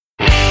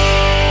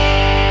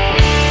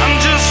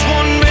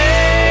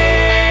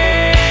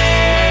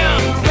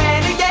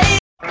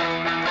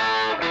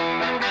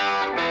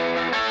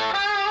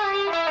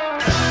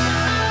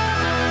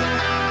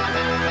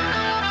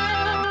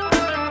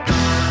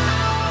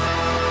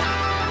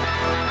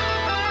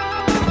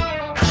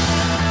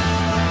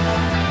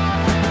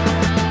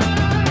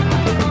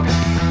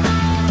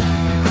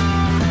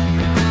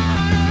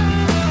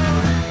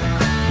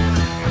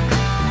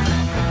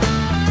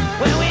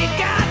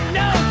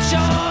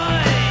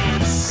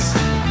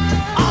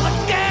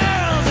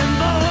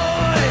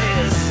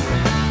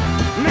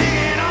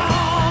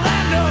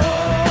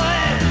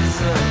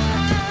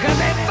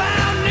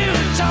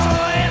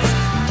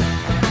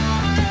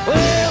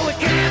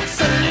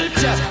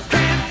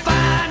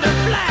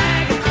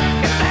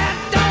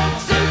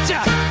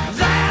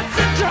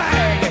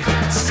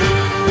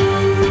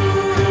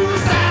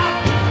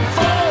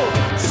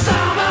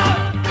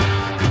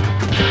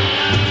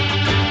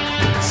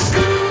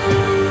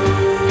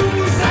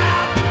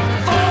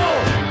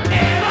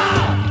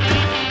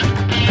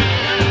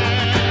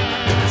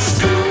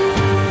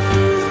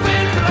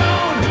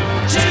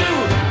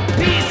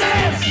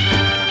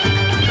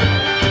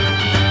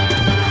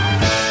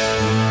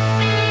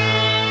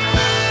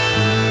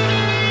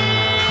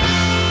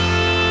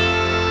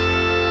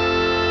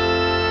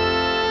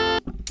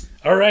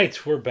All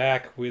right, we're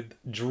back with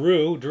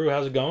Drew. Drew,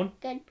 how's it going?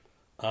 Good.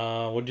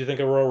 What did you think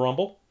of Royal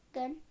Rumble?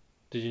 Good.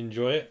 Did you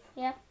enjoy it?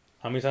 Yeah.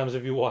 How many times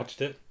have you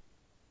watched it?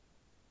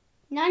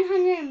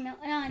 900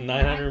 million.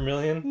 900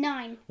 million?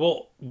 9.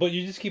 Well, but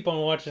you just keep on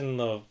watching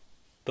the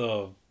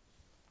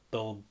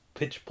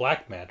pitch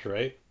black match,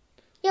 right?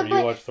 Yeah, or do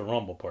you watch the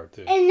Rumble part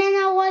too? And then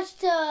I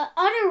watched the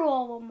other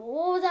Royal Rumble.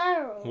 What was the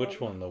other Royal Which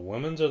Rumble? one, the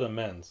women's or the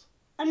men's?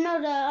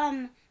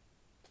 No,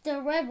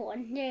 the red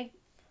one.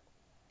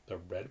 The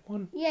red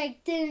one? Yeah,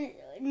 the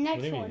next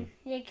What do you one.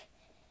 mean?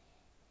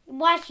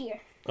 Last year.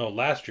 Oh,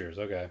 last year's.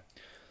 Okay.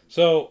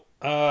 So,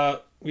 I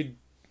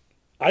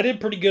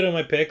did pretty good on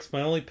my picks.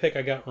 My only pick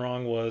I got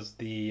wrong was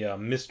the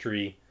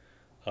mystery,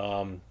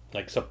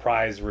 like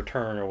surprise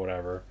return or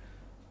whatever.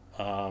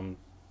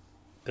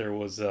 There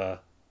was,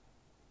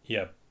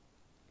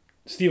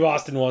 Steve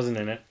Austin wasn't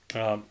in it.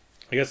 I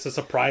guess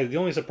the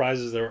only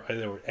surprises there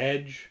were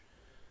Edge,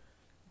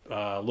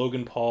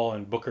 Logan Paul,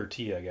 and Booker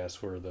T. I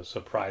guess were the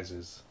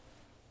surprises,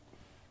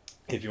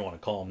 if you want to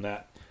call them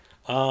that.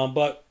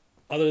 But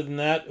other than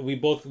that, we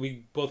both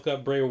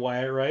got Bray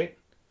Wyatt right.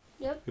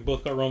 Yep. We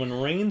both got Roman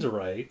Reigns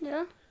right.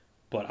 Yeah.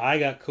 But I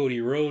got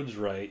Cody Rhodes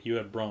right. You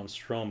had Braun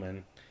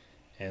Strowman.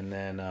 And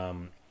then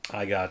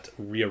I got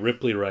Rhea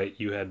Ripley right.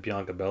 You had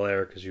Bianca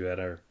Belair because you had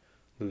her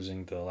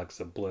losing to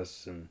Alexa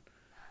Bliss. And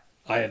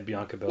I had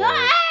Bianca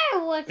Belair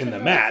in the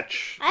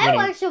match. I had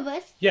Alexa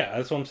Bliss. Yeah,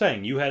 that's what I'm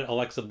saying. You had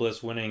Alexa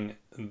Bliss winning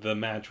the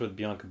match with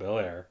Bianca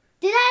Belair.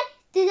 Did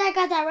I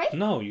got that right?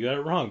 No, you got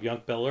it wrong.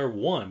 Bianca Belair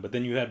won. But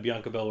then you had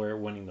Bianca Belair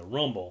winning the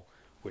Rumble,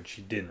 which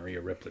she didn't.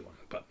 Rhea Ripley won.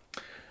 But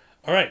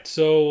all right,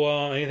 so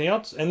anything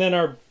else? And then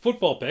our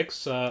football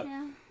picks.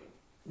 Yeah.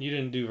 You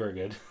didn't do very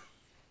good.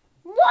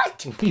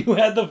 What? You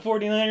had the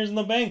 49ers and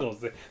the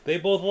Bengals. They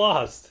both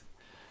lost.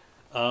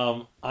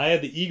 I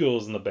had the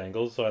Eagles and the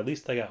Bengals, so at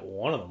least I got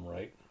one of them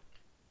right.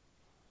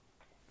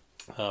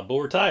 But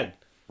we're tied.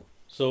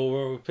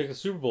 So we pick a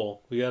Super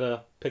Bowl. We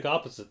gotta pick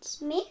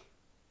opposites. Me?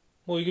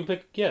 Well, you can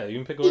pick. Yeah, you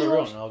can pick whatever you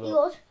want. I'll go.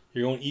 Eagles.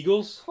 You're going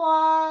Eagles?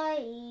 Fly,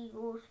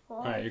 Eagles, fly.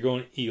 All right, you're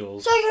going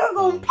Eagles. So you're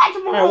going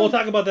Patrick Mahomes. All right, we'll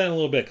talk about that in a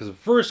little bit. Because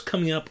first,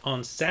 coming up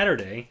on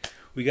Saturday,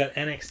 we got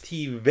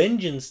NXT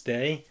Vengeance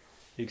Day.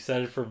 You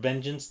excited for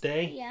Vengeance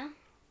Day? Yeah.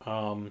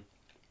 You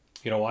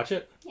gonna watch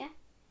it? Yeah.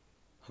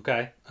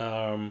 Okay.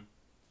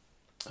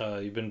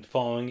 You've been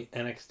following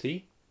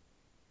NXT?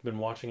 Been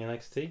watching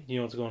NXT? You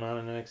know what's going on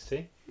in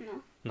NXT?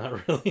 No.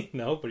 Not really?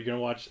 No, but you're gonna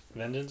watch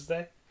Vengeance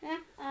Day? Yeah.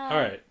 All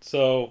right,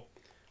 so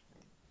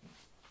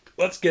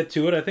let's get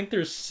to it. I think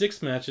there's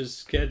 6 matches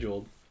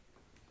scheduled.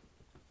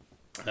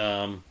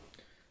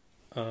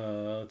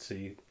 Let's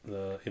see.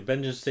 The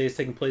Vengeance Day is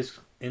taking place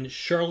in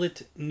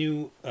Charlotte,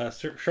 North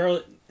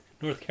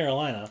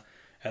Carolina,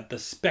 at the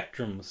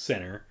Spectrum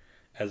Center,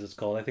 as it's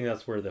called. I think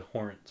that's where the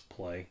Hornets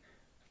play,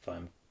 if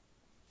I'm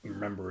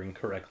remembering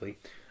correctly.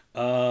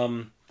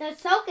 The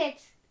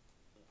Celtics.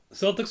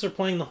 Celtics are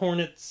playing the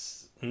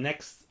Hornets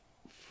next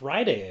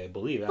Friday, I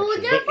believe, But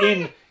actually. they're But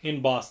playing-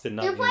 in Boston,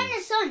 They're playing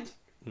the Suns.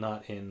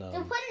 not in They're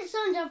playing the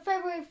Suns on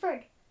February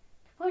 3rd.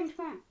 They're playing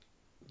tomorrow.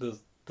 the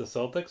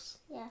Celtics.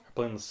 Yeah. Are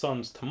playing the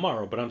Suns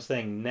tomorrow, but I'm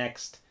saying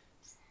next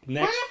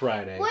When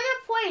Friday. When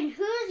they're playing,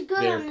 who's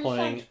good They're on the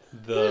playing Suns?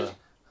 the.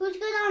 Who's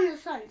good on the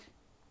Suns?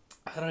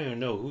 I don't even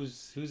know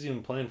who's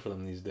even playing for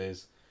them these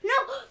days.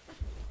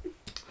 No.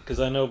 Because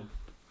I know.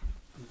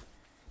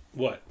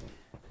 What?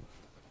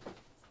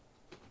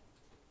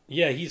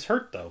 Yeah, he's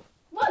hurt though.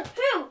 What?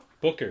 Who?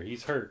 Booker,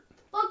 he's hurt.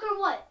 Booker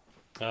what?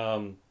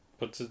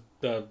 What's it?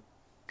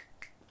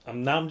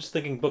 I'm just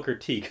thinking Booker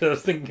T because I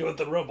was thinking about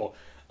the Rumble.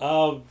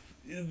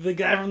 The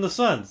guy from the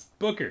Suns,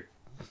 Booker.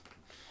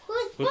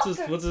 Who's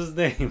Booker? What's his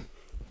name?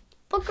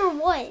 Booker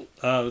what?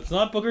 It's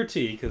not Booker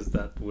T because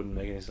that wouldn't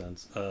make any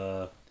sense.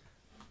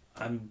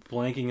 I'm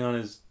blanking on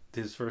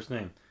his first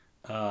name.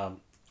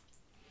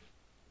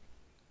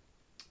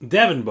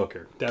 Devin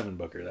Booker. Devin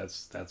Booker.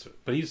 That's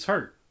but he's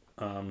hurt.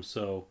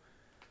 So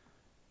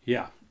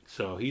yeah.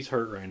 So he's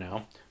hurt right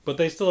now. But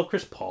they still have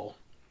Chris Paul.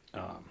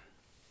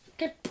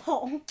 Chris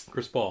Paul.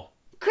 Chris Paul.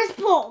 Chris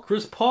Paul.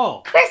 Chris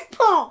Paul. Chris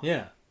Paul.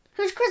 Yeah.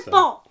 Who's Chris So,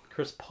 Paul?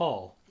 Chris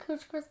Paul.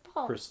 Who's Chris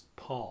Paul? Chris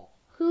Paul.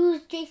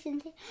 Who's Jason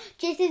Tatum?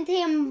 Jason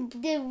Tatum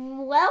did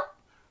well.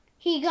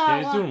 He got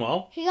Yeah, he's doing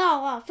well. He got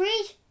a lot of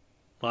threes.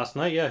 Last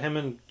night, yeah, him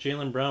and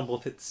Jaylen Brown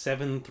both hit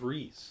 7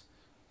 threes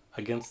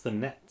against the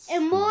Nets.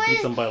 And what Beat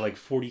was- them by like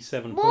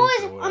 47 What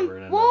points was or whatever. it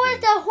ended what was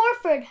up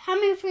the Horford? How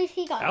many threes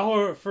he got? being. Al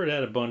Horford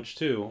had a bunch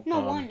too. No,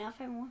 one. Not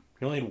for one.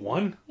 He only had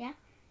one? Yeah.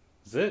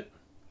 Is it?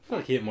 I feel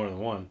like he hit more than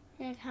one.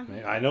 Like, how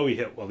many? I know he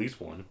hit at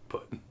least one,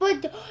 but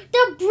But the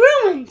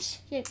Bruins.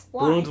 Like,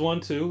 why? Bruins won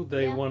too.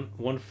 They Yeah.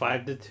 won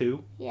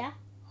 5-2. Yeah.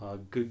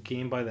 Good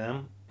game by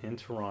them in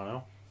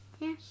Toronto.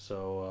 Yeah.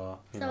 So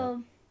you So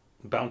know,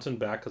 bouncing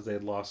back because they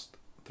had lost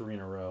 3 in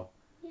a row.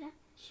 Yeah.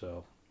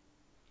 So,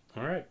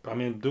 all right. I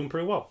mean, doing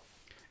pretty well.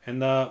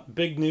 And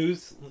big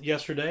news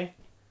yesterday: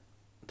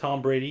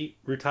 Tom Brady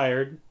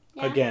retired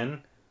yeah.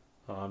 again.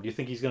 Do you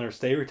think he's going to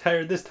stay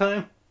retired this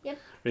time? Yep. Or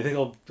do you think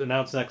he'll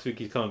announce next week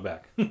he's coming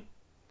back?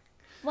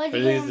 What's Or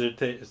he is gonna, he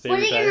gonna stay what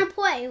are you retired? gonna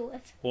play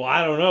with? Well,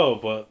 I don't know,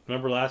 but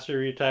remember last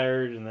year he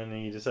retired and then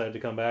he decided to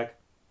come back.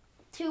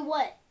 To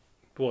what?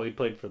 Well, he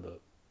played for the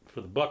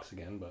Bucks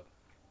again, but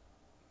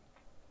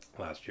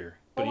last year.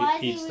 But Why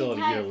is he he still had a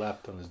retired? year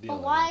left on his deal.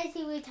 But why is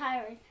he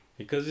retiring?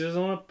 Because he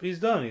doesn't want. He's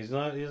done. He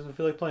doesn't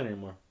feel like playing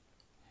anymore.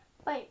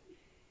 Wait.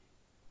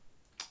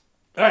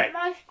 All right.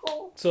 My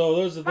school. So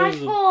those are My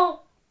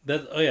school.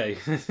 That's oh yeah.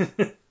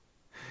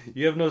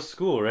 You have no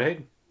school,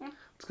 right? Yeah.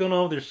 What's going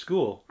on with your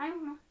school? I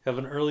don't know. Have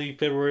an early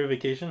February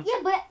vacation? Yeah,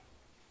 but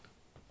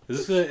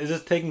Is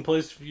this taking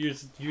place? You're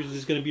just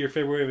going to be your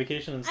February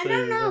vacation I instead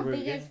don't of your know February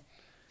because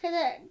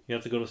vacation? You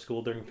have to go to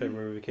school during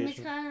February Miss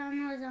vacation.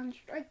 Connor was on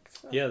strike.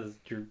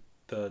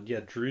 So. Yeah,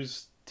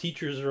 Drew's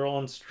teachers are all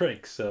on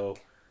strike, so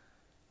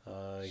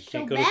you So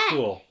can't go bad. to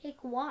school. Like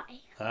why?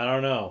 I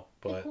don't know,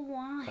 Like but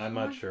why? I'm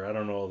not sure. I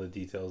don't know all the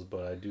details,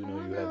 but I do know you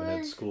I haven't wanna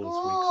had go school to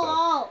this week, so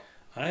school.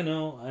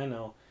 I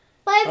know.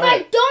 But if All I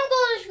right. don't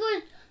go to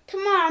school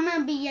tomorrow, I'm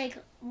gonna be like,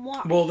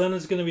 why? Well, then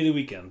it's gonna be the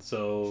weekend,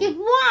 so Like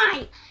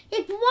why?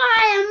 Like why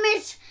I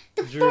missed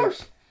the Drew,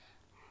 first?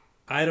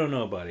 I don't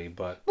know, buddy,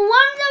 but But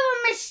what if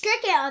I miss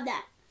second of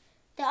that?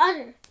 The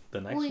other.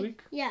 the next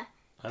week, Yeah.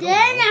 I don't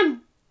Then know.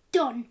 I'm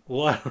done.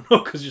 Well, I don't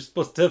know because you're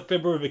supposed to have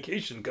February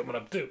vacation coming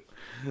up too,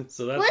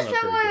 so that's What's not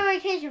very good. February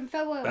vacation?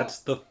 February. That's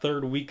the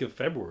third week of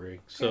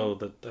February. So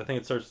I think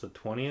it starts the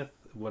 20th.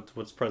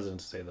 What's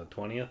President's Day? The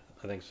 20th?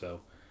 I think so.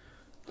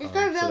 It's So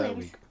our that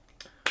buildings. week.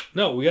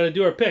 No, we got to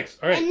do our picks.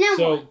 All right. And then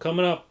So what?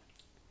 coming up,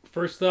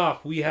 first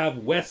off, we have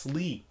Wes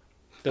Lee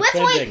West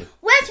defending week.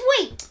 West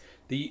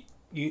week.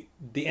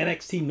 the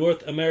NXT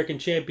North American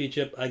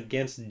Championship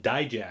against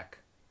Dijak.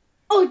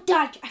 Oh,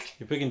 Dodgers.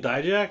 You're picking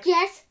Dijak?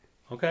 Yes.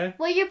 Okay.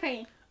 What are you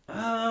paying?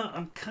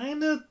 I'm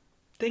kind of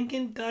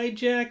thinking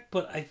Dijak,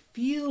 but I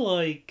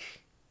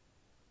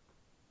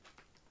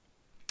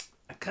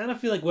kind of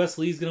feel like Wes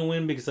Lee's gonna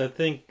win because I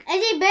think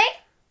Is he big?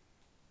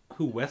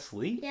 who Wes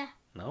Lee? Yeah.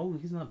 No,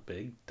 he's not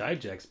big.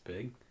 Dijak's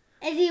big.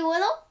 Is he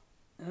little?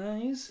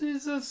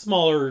 He's a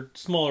smaller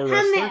How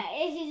wrestler. many?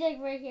 Is he like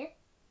right here?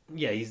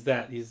 Yeah, he's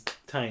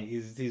tiny.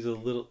 He's a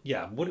little.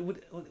 Yeah. What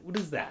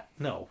is that?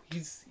 No,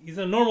 he's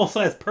a normal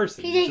sized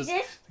person. He's like just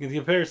this? in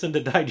comparison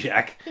to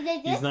Dijak. He's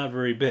like this? He's not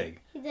very big.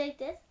 He's like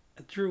this?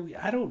 Drew,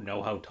 I don't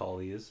know how tall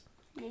he is.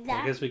 Like I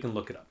that? guess we can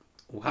look it up.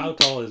 How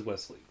tall is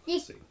Wesley?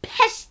 Let's He's see.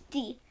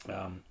 pesty.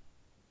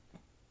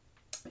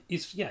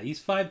 He's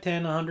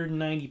 5'10",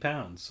 190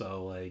 pounds.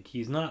 So like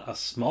he's not a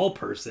small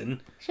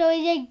person. So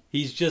he's like.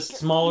 He's just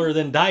smaller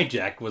than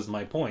Dijak. Was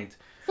my point.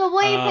 So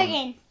what are you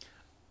picking?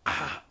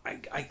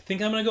 I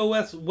think I'm gonna go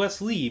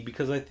Wes Lee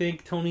because I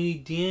think Tony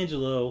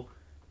D'Angelo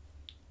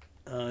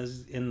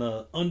is in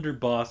the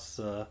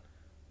underboss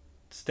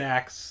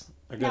stacks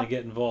are gonna No.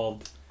 get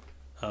involved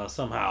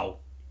somehow.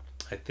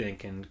 I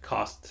think and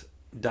cost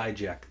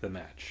Dijak the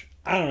match.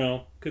 I don't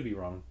know, could be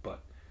wrong,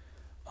 but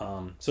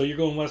so you're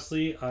going Wes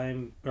Lee.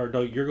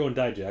 You're going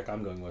Dijak.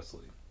 I'm going Wes Lee.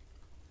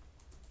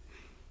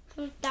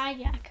 Who's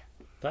Dijak?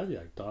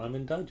 Dijak,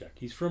 Donovan Dijak.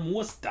 He's from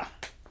Worcester,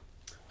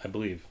 I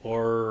believe,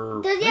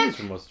 or Does he I think have- he's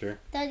from Worcester.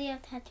 Does he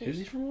have tattoos? Is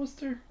he from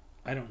Worcester?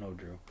 I don't know,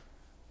 Drew.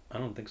 I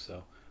don't think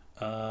so.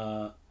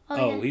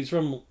 yeah. He's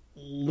from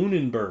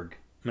Lunenburg,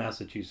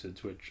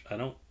 Massachusetts, which I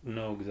don't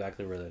know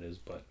exactly where that is,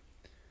 but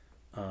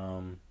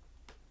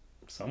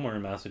somewhere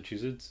in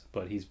Massachusetts.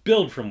 But he's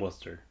billed from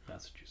Worcester,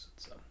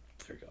 Massachusetts. So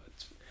there you go.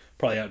 It's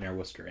probably out near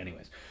Worcester,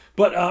 anyways.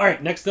 But all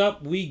right, next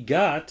up we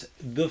got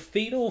the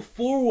Fatal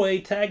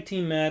 4-Way Tag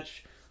Team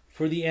match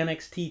for the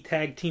NXT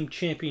Tag Team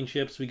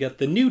Championships. We got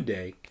the New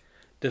Day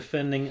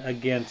defending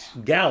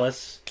against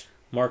Gallus,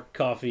 Mark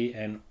Coffey,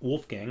 and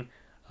Wolfgang.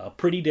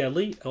 Pretty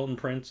Deadly, Elton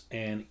Prince,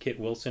 and Kit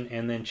Wilson.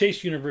 And then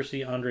Chase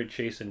University, Andre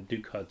Chase, and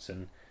Duke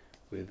Hudson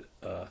with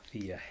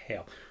Thea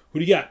Hale. Who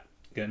do you got?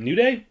 You got New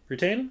Day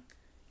retaining?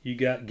 You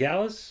got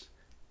Gallus?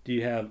 Do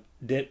you have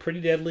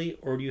Pretty Deadly?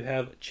 Or do you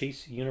have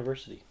Chase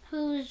University?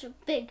 Who's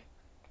big?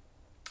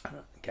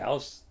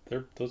 Gallus,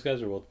 those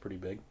guys are both pretty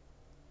big.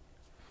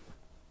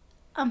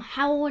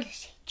 How old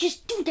is he?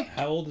 Just do that.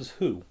 How old is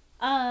who?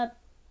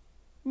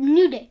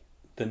 New Day.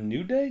 The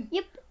New Day?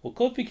 Yep. Well,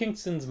 Kofi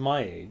Kingston's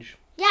my age.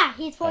 Yeah,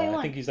 he's 41.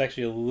 I think he's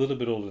actually a little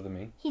bit older than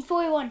me. He's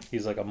 41.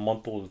 He's like a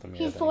month older than me.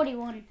 I He's think.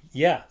 41.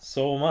 Yeah,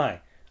 so am I.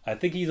 I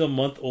think he's a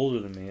month older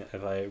than me,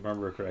 if I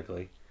remember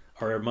correctly.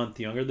 Or a month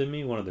younger than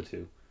me, one of the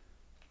two.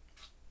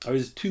 Or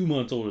he's 2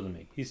 months older than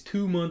me. He's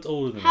 2 months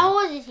older than me. How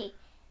old is he?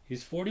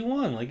 He's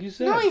 41, like you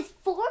said. No, he's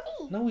 40.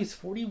 No, he's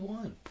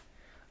 41.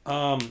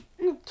 No,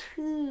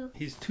 2.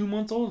 He's 2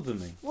 months older than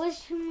me.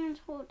 What's 2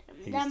 months older?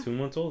 He's 2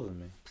 months older than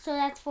me. So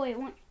that's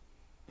 41.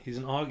 He's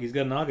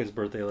got an August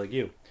birthday like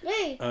you.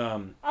 Hey,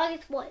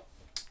 August what?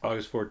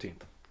 August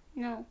 14th.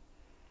 No.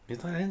 I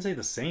didn't say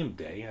the same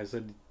day. I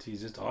said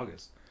he's just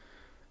August.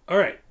 All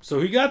right. So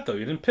who you got though?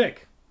 You didn't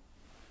pick.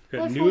 You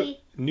got What's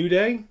New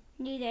Day,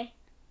 New Day.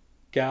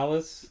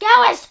 Gallus,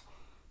 Gallus!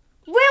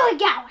 Really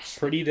Gallus!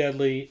 Pretty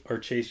Deadly, or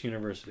Chase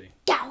University.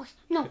 Gallus.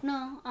 No,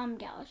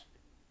 Gallus.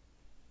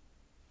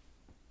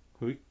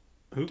 Who?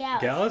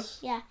 Gallus. Gallus?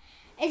 Yeah.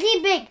 Is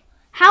he big?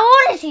 How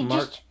old is he?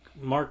 Mark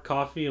Mark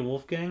Coffey and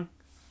Wolfgang?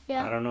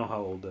 Yeah. I don't know how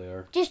old they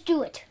are. Just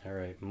do it. All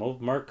right.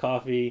 Mark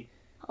Coffey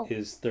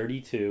is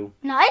 32.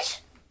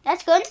 Nice.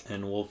 That's good.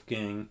 And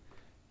Wolfgang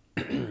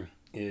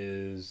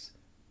is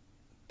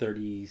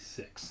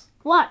 36.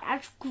 Wow,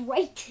 that's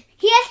great.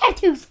 He has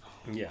tattoos.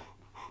 Yeah.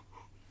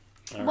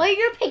 All what are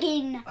you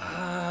picking?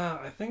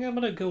 I think I'm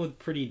gonna go with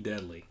Pretty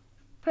Deadly.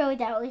 Pretty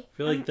Deadly. I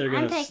feel like they're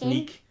gonna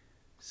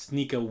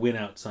sneak a win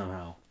out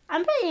somehow.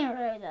 I'm picking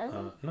Pretty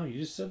Deadly. No, you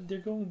just said they're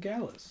going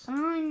Gallus.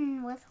 I'm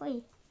on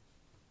Wesley.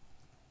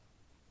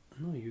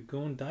 No, you're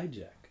going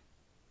Dijak.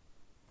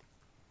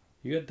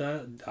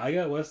 I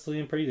got Wesley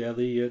and Pretty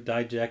Deadly. You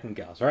got Dijak and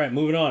Gallus. All right,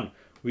 moving on.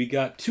 We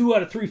got 2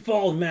 out of 3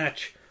 falls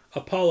match.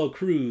 Apollo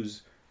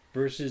Crews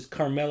versus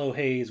Carmelo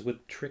Hayes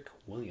with Trick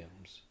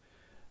Williams.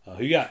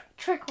 Who you got?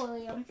 Trick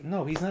Williams.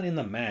 No, he's not in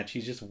the match.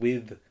 He's just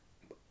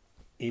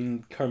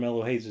in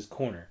Carmelo Hayes'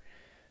 corner.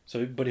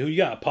 So, but who you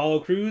got?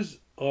 Apollo Crews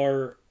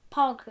or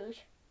Apollo Crews?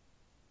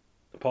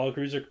 Apollo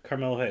Crews or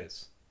Carmelo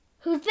Hayes?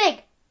 Who's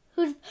big?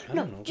 I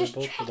don't know. They're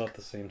both about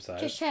the same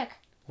size. Just check.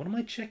 What am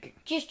I checking?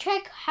 Just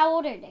check how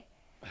old are they?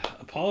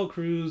 Apollo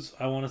Crews,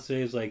 I want to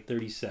say, is like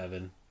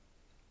 37.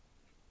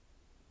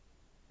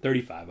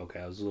 35. Okay,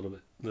 I was a little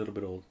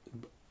bit old.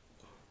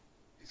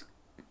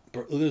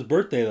 Look at his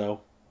birthday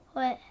though.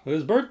 What? Look at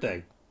his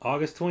birthday,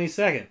 August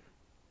 22nd.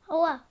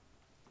 Oh wow.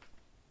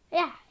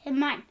 Yeah, and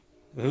mine.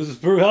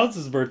 Who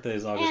else's birthday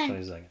is August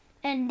 22nd?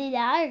 And the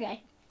other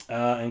guy.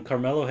 And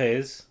Carmelo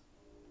Hayes,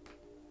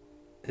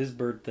 his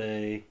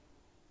birthday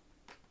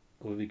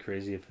would be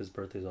crazy if his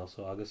birthday is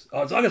also August.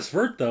 Oh, it's August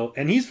 1st though,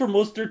 and he's from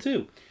Worcester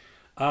too.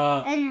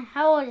 And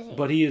how old is he?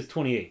 But he is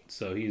 28,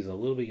 so he's a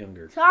little bit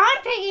younger. So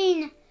I'm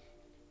picking.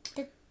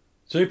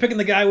 So you're picking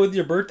the guy with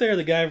your birthday, or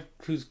the guy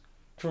who's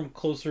from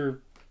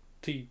closer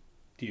to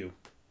you?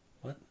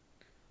 What?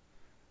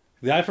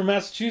 The guy from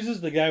Massachusetts,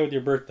 the guy with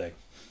your birthday.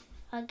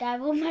 A guy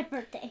with my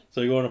birthday.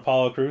 So you're going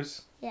Apollo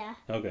Crews? Yeah.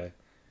 Okay.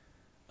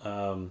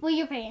 What are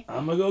you picking?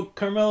 I'm gonna go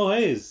Carmelo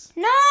Hayes.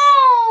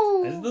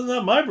 No. This is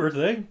not my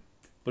birthday,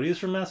 but he's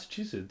from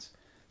Massachusetts.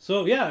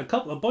 So yeah,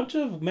 a bunch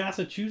of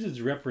Massachusetts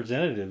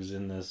representatives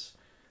in this.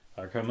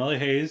 Carmelo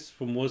Hayes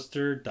from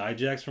Worcester,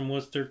 Dijak's from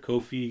Worcester,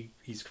 Kofi,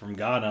 he's from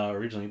Ghana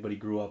originally, but he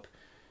grew up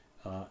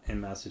in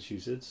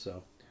Massachusetts.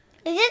 So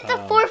is it the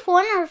fourth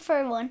one or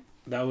third one?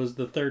 That was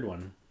the third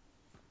one.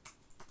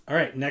 All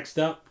right, next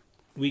up,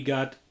 we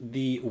got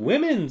the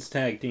Women's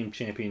Tag Team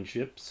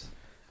Championships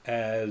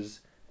as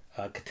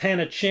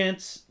Katana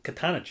Chance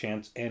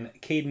and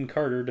Kaden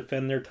Carter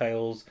defend their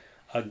titles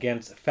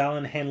against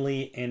Fallon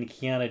Henley and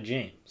Kiana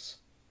James.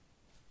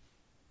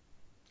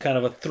 Kind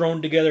of a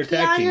thrown together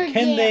tag team.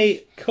 Can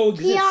they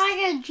coexist?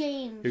 Kiana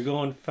James. You're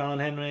going Fallon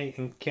Henley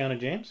and Kiana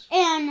James?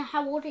 And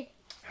how old are they?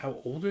 How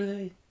old are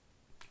they?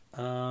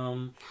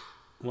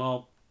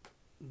 Well,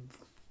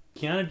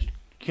 Kiana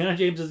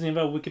James doesn't even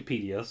have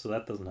Wikipedia, so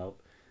that doesn't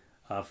help.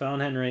 Fallon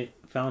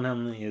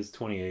Henley is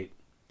 28.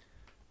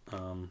 I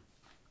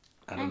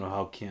don't know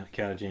how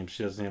Kiana James,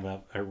 she doesn't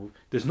have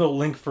there's no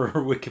link for her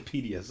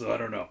Wikipedia, so I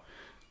don't know.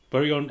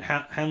 But are you going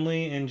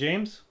Henley and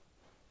James?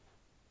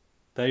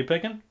 That you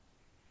picking?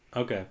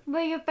 Okay.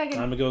 Where you picking?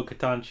 I'm gonna go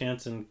Katana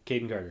Chance and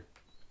Kaden Carter.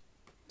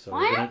 So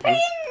why am I picking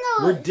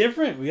those? We're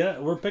different.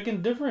 We're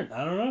picking different.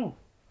 I don't know.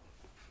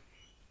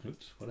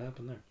 Oops, what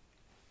happened there?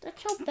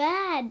 That's so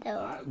bad,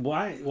 though.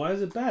 Why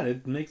is it bad?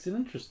 It makes it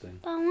interesting.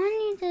 But I want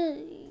you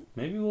to.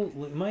 Maybe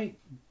it might.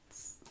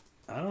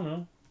 I don't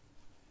know.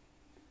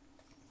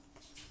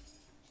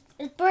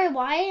 Is Bray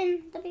Wyatt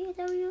in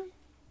WWE?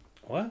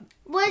 What?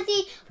 Was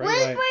he? Bray what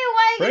Wyatt. is Bray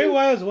Wyatt? Bray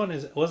Wyatt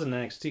was in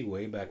NXT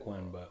way back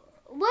when, but.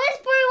 What is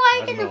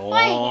Bray Wyatt gonna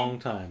fight? A long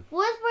time.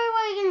 What is Bray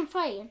Wyatt gonna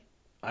fight?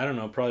 I don't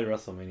know. Probably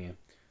WrestleMania.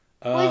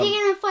 What is he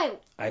gonna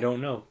fight? I don't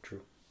know.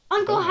 True.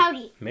 Uncle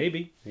Howdy.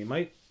 Maybe he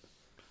might.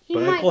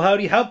 Uncle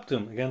Howdy helped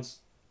him against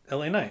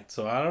LA Knight,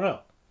 so I don't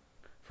know.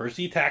 First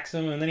he attacks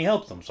him, and then he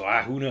helps him, so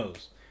who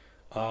knows?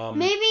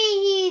 Maybe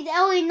he's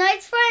LA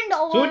Knight's friend,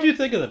 or... So what do you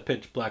think of the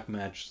Pitch Black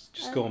match?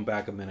 Just going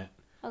back a minute.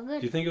 Oh,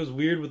 good. Do you think it was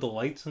weird with the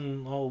lights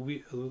and all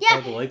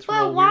yeah, the lights but were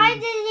all why weird?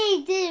 did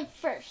he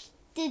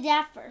did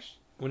that first?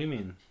 What do you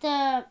mean?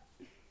 They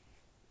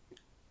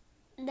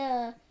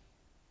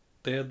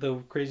had the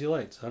crazy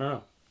lights. I don't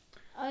know.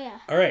 Oh, yeah.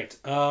 All right.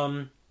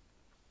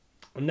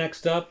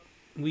 Next up,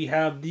 we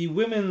have the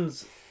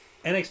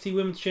NXT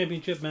Women's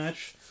Championship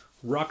match.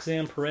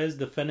 Roxanne Perez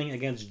defending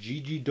against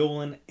Gigi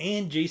Dolan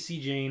and JC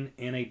Jane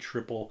in a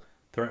triple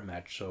threat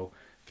match. So,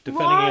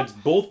 defending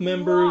against both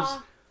members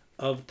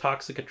of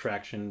Toxic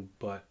Attraction,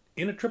 but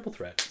in a triple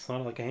threat. It's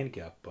not like a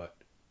handicap, but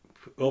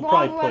it'll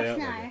probably play out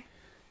like it.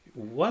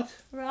 What?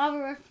 Rob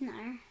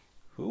Refsnyder.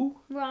 Who?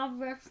 Rob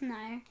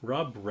Refsnyder.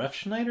 Rob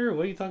Refsnyder?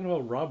 What are you talking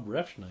about, Rob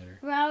Refsnyder?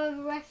 Rob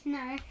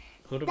Refsnyder.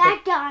 That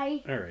about...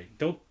 guy. All right,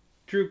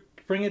 Drew,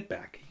 bring it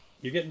back.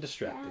 You're getting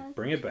distracted.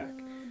 Bring it back.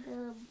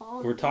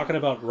 We're talking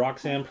about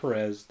Roxanne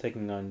Perez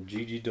taking on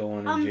Gigi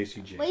Dolan and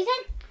JC Jane. What you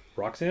said?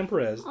 Roxanne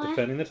Perez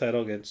defending the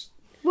title against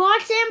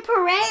Roxanne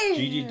Perez.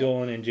 Gigi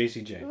Dolan and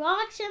JC Jane.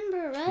 Roxanne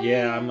Perez.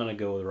 Yeah, I'm gonna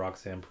go with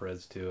Roxanne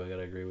Perez too. I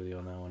gotta agree with you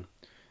on that one.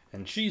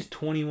 And she's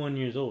 21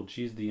 years old.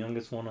 She's the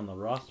youngest one on the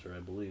roster, I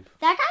believe.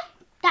 That guy?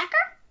 That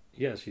girl?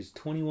 Yeah, she's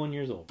 21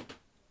 years old.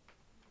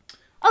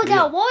 Oh,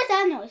 Yeah. what was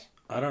that noise?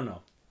 I don't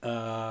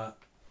know.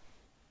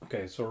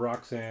 Okay, so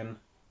Roxanne.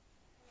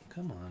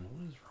 Come on,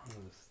 what is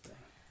wrong with this thing?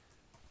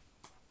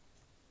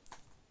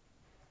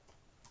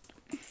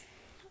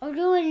 We're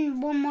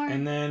doing one more.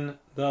 And then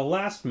the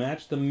last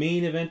match, the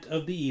main event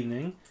of the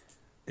evening,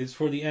 is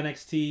for the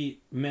NXT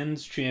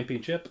Men's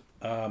Championship.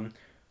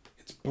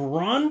 It's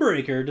Braun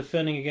Breaker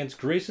defending against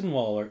Grayson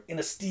Waller in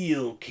a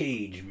steel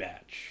cage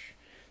match.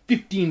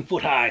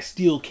 15-foot high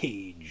steel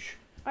cage.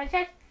 What's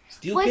that?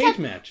 Steel Was cage it-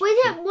 match. was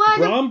it one of-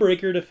 Braun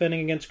Breaker defending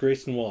against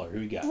Grayson Waller. Who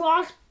you got?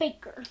 Ross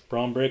Baker.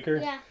 Braun Breaker?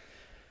 Yeah.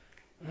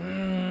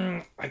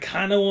 I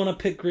kind of want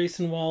to pick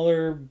Grayson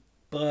Waller,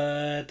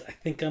 but I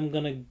think I'm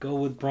going to go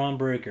with Braun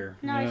Breaker.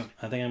 Nice. Yeah,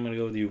 I think I'm going to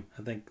go with you.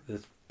 I think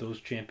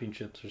those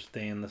championships are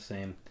staying the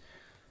same.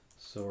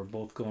 So we're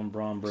both going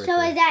Braun Breaker.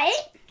 So is that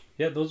it?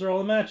 Yeah, those are all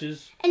the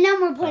matches. And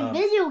then we're playing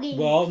video games.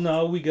 Well,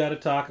 no, we got to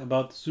talk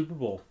about the Super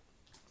Bowl.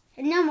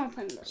 And then we're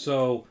playing video games.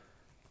 So,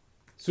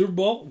 Super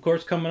Bowl, of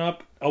course, coming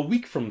up a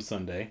week from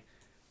Sunday,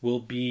 will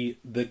be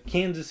the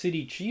Kansas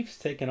City Chiefs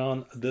taking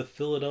on the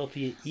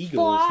Philadelphia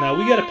Eagles. Now,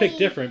 we got to pick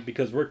different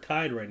because we're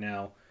tied right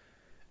now.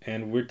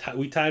 And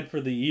we tied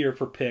for the year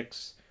for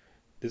picks.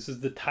 This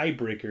is the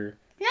tiebreaker.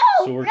 No,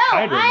 So we're no,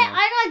 tied right now.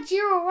 I got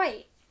 0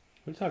 right.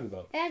 What are you talking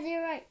about? I got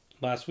 0 right.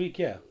 Last week,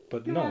 yeah.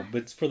 But no, Yeah.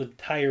 but it's for the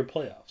entire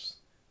playoffs.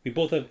 We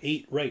both have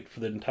 8 right for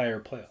the entire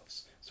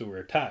playoffs. So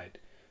we're tied.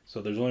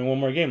 So there's only one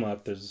more game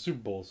left. There's the Super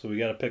Bowl. So we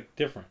got to pick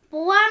different. But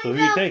what So who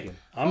are you taking?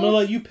 I'm going to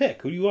let you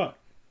pick. Who do you want?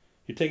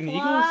 You taking the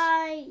Eagles?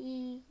 Fly,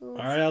 Eagles?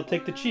 All right, I'll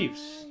take the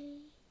Chiefs.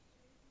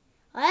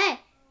 Alright.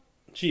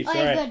 Chiefs, Okay,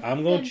 all right. good,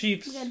 I'm going good,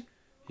 Chiefs. good.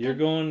 You're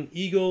going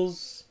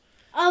Eagles.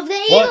 Of the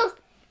What? Eagles.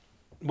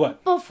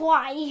 What? But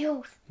fly,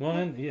 Eagles.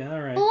 One? Yeah,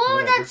 all right. But what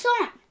was whatever. that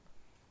song?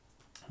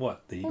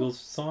 What? The Eagles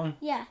song?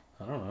 Yeah.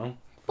 I don't know.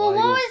 But Fly, what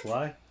Eagles, was-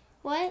 Fly?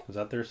 What? Is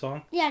that their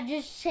song? Yeah,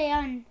 just say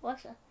on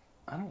Alexa.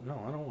 I don't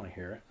know. I don't want to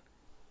hear it.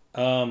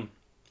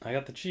 I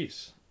got the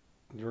Chiefs.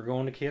 We're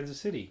going to Kansas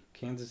City.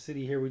 Kansas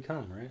City, here we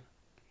come, right?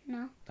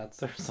 No. That's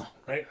their song,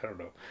 right? I don't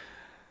know.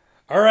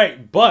 All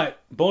right, but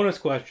bonus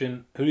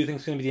question: who do you think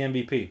is going to be the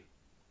MVP?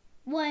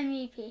 What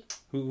MVP?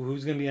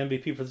 Who's going to be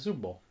MVP for the Super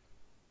Bowl?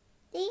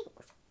 The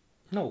Eagles.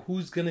 No,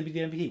 who's going to be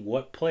the MVP?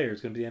 What player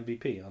is going to be the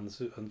MVP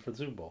for the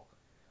Super Bowl?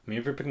 I mean,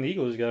 if you're picking the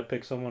Eagles, you got to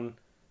pick someone.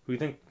 Who do you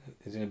think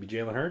is going to be?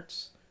 Jalen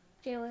Hurts,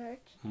 Jalen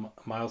Hurts.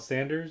 Miles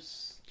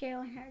Sanders.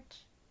 Jalen Hurts.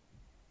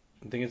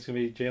 You think it's going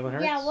to be Jalen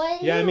Hurts? Yeah,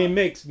 what- Yeah, I mean,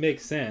 makes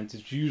sense.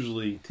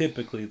 It's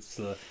typically it's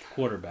the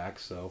quarterback.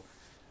 So,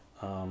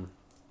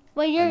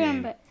 What you're I gonna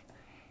mean- pick?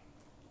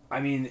 I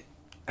mean,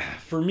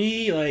 for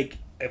me, like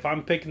if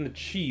I'm picking the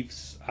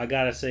Chiefs, I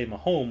gotta say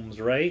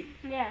Mahomes, right?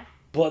 Yeah.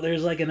 But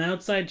there's like an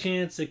outside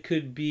chance it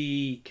could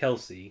be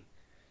Kelsey,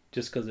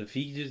 just because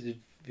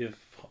if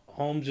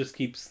Holmes just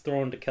keeps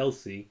throwing to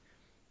Kelsey,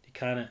 he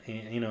kind of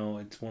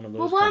it's one of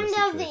those Well, kind of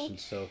one of the-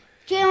 situations. So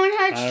Jalen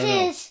Hurts I don't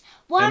know. is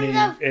one of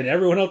the. and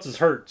everyone else is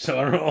hurt, so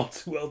I don't know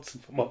who else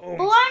Mahomes But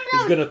one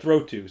is of gonna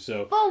throw to.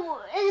 So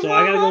But so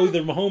I gotta go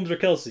either Mahomes or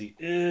Kelsey.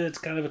 It's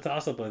kind of a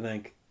toss up, I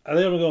think. I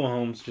think I'm gonna go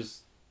Mahomes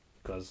just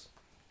because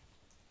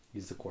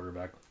he's the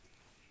quarterback.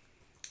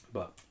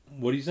 But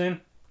what are you saying?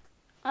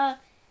 But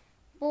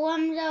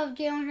one of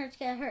Jalen Hurts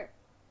get hurt.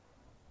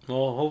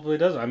 Well, hopefully it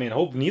doesn't. I mean, I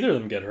hope neither of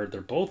them get hurt.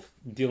 They're both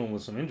dealing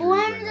with some injuries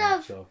One right now.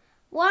 of- So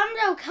One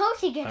of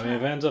Kelsey gets I mean,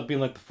 if it hurt. ends up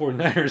being like the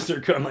 49ers, they're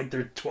going like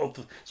their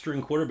 12th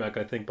string quarterback,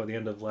 I think, by the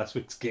end of last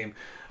week's game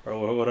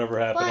or whatever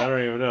happened. I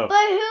don't even know.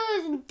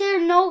 But who's there?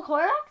 No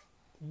quarterback.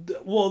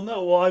 Well,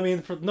 no. Well, I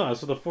mean, so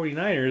the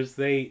 49ers,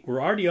 they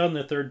were already on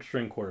their third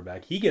string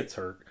quarterback. He gets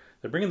hurt.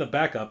 They're bringing the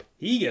backup.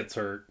 He gets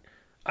hurt.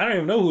 I don't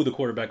even know who the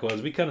quarterback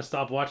was. We kind of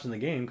stopped watching the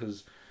game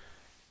because,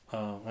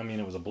 I mean,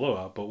 it was a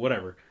blowout, but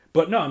whatever.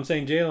 But no, I'm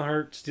saying Jalen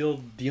Hurts still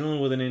dealing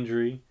with an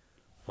injury.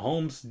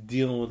 Mahomes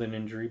dealing with an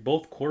injury.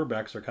 Both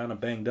quarterbacks are kind of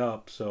banged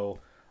up, so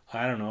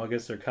I don't know. I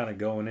guess they're kind of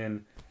going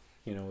in,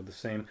 with the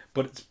same.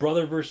 But it's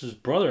brother versus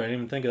brother. I didn't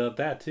even think about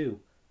that, too.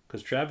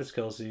 Because Travis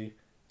Kelce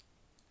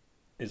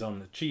is on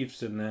the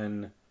Chiefs, and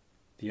then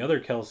the other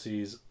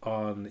Kelsey's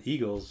on the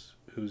Eagles,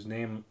 whose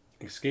name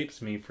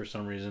escapes me for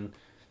some reason.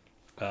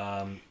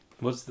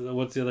 What's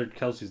the other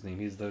Kelsey's name?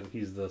 He's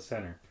the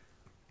center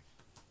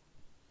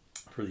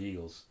for the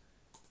Eagles.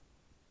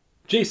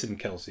 Jason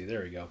Kelce.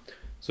 There we go.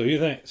 So you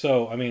think?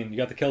 So I mean, you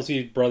got the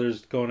Kelce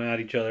brothers going at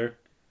each other,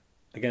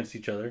 against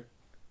each other.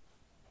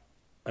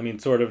 I mean,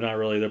 sort of, not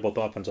really. They're both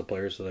offensive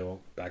players, so they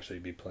won't actually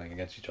be playing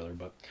against each other.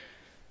 But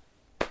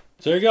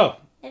so there you go.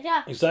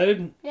 Yeah.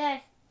 Excited?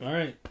 Yes. All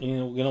right,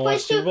 gonna Wait, watch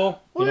Super Bowl.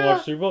 You gonna we're-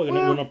 watch Super Bowl? You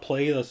we're- wanna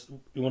play this?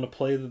 You wanna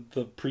play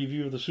the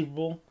preview of the Super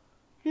Bowl?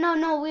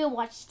 No, we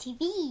watch We're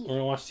TV.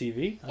 gonna watch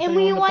TV. I And thought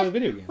we you wanted to play watch-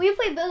 video games. We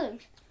play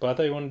games. But I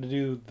thought you wanted to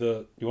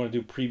do You want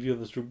to do preview of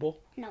the Super Bowl?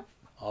 No.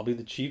 I'll be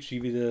the Chiefs.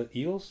 You be the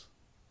Eagles.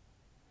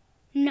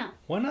 No.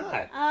 Why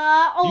not?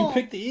 Oh. You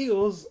pick the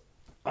Eagles.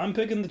 I'm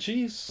picking the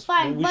Chiefs.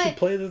 Fine, we but- should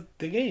play the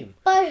game.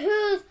 But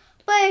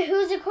But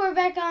who's the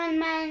quarterback on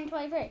Madden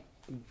 23?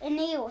 In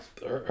the Eagles.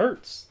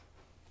 Hurts.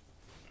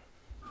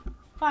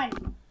 Fine.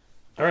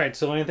 All right.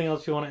 So anything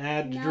else you want to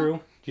add, No. Drew?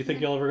 Do you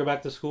think you'll ever go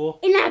back to school?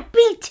 And I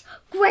beat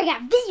Greg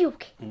at video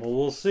game. Well,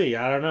 we'll see.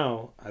 I don't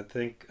know. I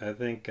think this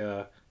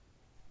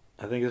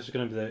is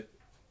going to be the,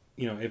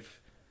 if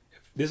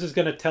this is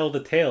going to tell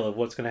the tale of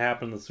what's going to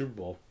happen in the Super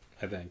Bowl.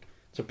 I think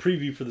it's a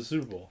preview for the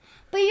Super Bowl.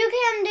 But you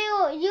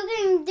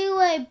can do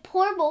a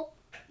portable.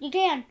 You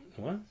can.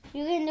 What?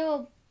 You can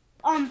do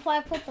a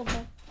flag football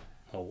game.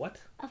 A what?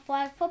 A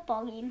flag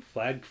football game.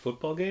 Flag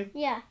football game?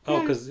 Yeah.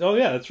 Oh,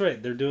 yeah, that's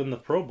right. They're doing the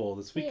Pro Bowl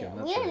this weekend. Yeah,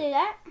 That's we can right. do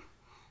that.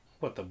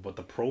 What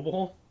the Pro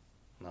Bowl?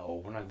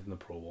 No, we're not doing the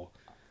Pro Bowl.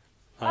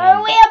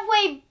 Or we have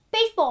played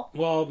baseball.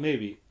 Well,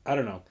 maybe. I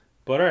don't know.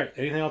 But all right,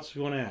 anything else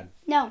you want to add?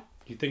 No.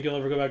 Do you think you'll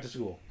ever go back to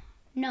school?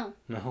 No.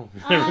 No,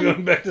 you're never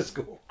going back to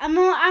school. I'm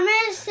gonna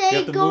say You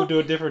have to move to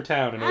a different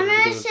town in order I'm to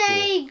go gonna to school.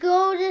 say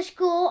go to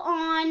school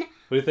on What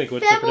do you think?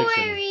 What's your prediction?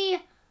 February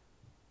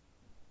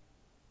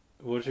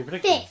What's your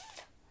prediction? 5th.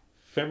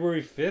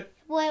 February 5th?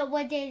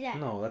 What day is that?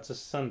 No, that's a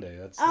Sunday.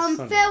 That's a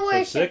Sunday.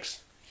 February So 6th?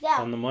 Yeah.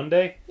 On the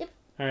Monday? Yep.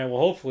 All right, well,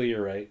 hopefully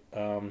you're right.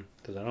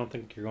 Because I don't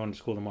think you're going to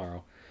school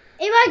tomorrow.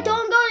 If I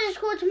don't go to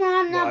school tomorrow,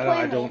 I'm not Well,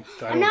 playing with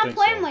you. I I'm don't not think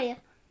playing so. with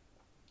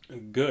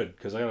you. Good,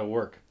 because I got to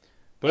work.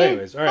 But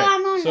anyways, all but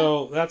I'm right. on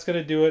So that's going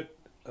to do it.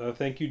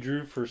 Thank you,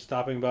 Drew, for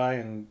stopping by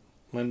and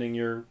lending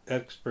your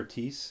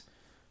expertise.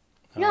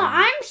 No,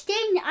 I'm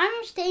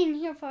staying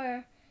here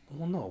for.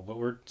 Well, no, but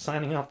we're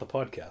signing off the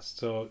podcast.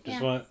 So just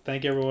Yeah. want to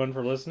thank everyone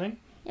for listening.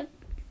 Yep.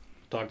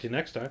 Talk to you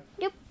next time.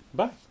 Yep.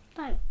 Bye.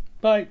 Bye.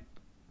 Bye.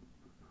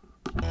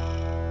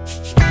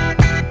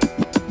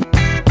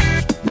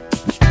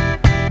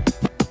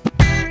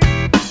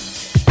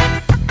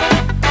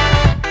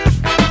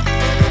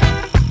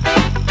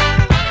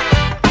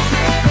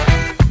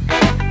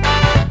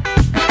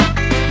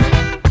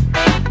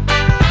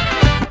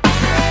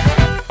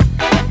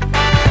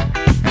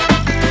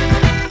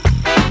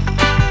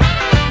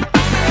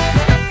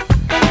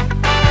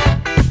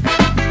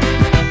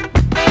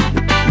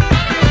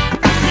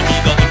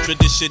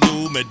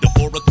 Traditional,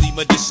 metaphorically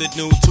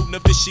medicinal. Tuna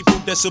fishy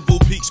food, decibel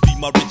peaks be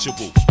my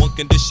ritual. One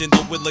condition,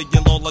 though we're laying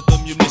law like a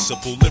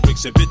municipal.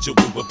 Lyrics habitual,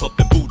 with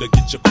puffin' Buddha,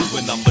 get your crew,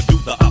 and I'ma do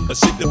the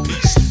opposite of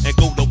peace. And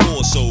go to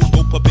war, so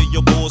go prepare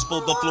your balls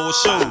for the floor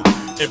show.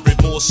 Every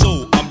more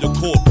so, I'm your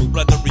corporal,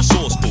 rather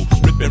resourceful.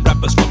 Ripping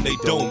rappers from their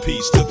dome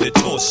piece to their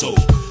torso.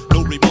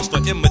 No remorse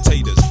for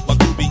imitators, my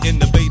groovy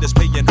innovators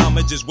paying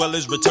homage as well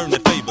as returning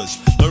favors.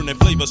 Learning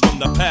flavors from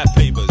the path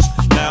pavers.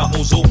 Now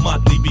Ozo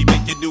Motley be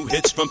making new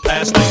hits from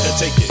past later.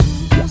 Take it.